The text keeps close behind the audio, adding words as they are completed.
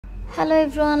Hello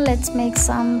everyone, let's make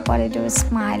some potato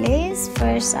smileys.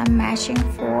 First I'm mashing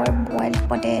 4 boiled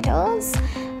potatoes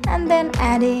and then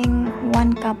adding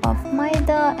 1 cup of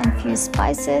maida and few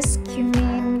spices,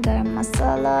 cumin, garam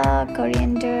masala,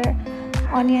 coriander,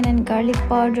 onion and garlic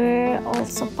powder,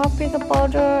 also paprika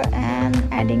powder, and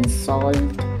adding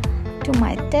salt to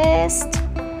my taste.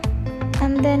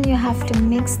 And then you have to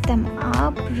mix them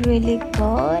up really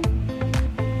good.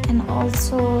 And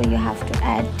also you have to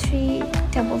add 3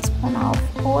 tablespoons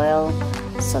of oil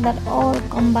so that all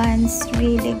combines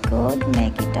really good.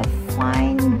 Make it a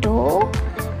fine dough.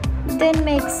 Then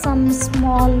make some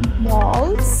small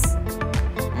balls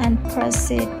and press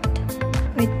it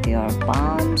with your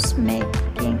palms, make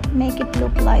it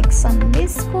look like some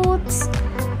biscuits.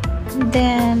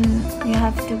 Then you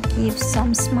have to give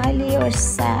some smiley or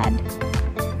sad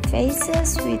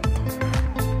faces with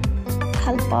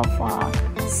help of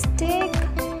a stick.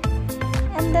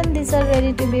 And then these are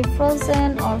ready to be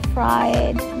frozen or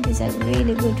fried. These are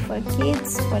really good for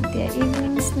kids for their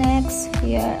evening snacks.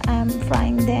 Here I am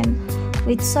frying them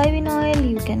with soybean oil.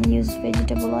 You can use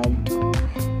vegetable oil too.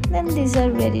 Then these are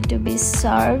ready to be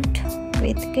served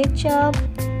with ketchup.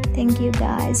 Thank you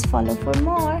guys. Follow for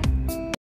more.